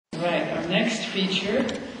next feature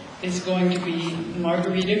is going to be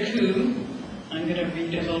Margarita Koo. I'm going to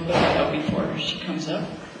read a little bit about before she comes up.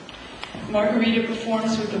 Margarita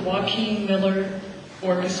performs with the Joaquin Miller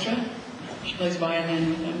Orchestra. She plays violin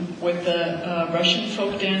with them, with the Russian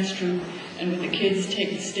folk dance troupe, and with the Kids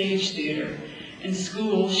Take the Stage Theater. In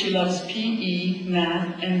school, she loves PE,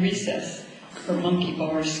 math, and recess. Her monkey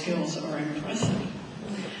bar skills are impressive.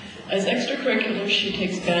 As extracurriculars, she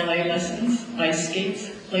takes ballet lessons, ice skates,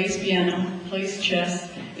 plays piano, plays chess,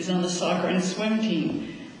 is on the soccer and swim team.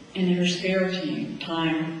 In her spare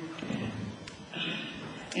time,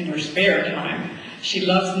 she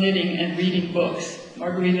loves knitting and reading books.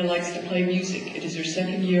 Margarita likes to play music. It is her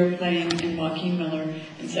second year playing in Joaquin Miller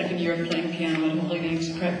and second year of playing piano at Holy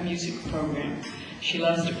Name's prep music program. She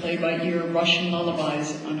loves to play by ear Russian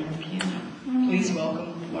lullabies on her piano. Please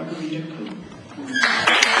welcome Margarita Koo.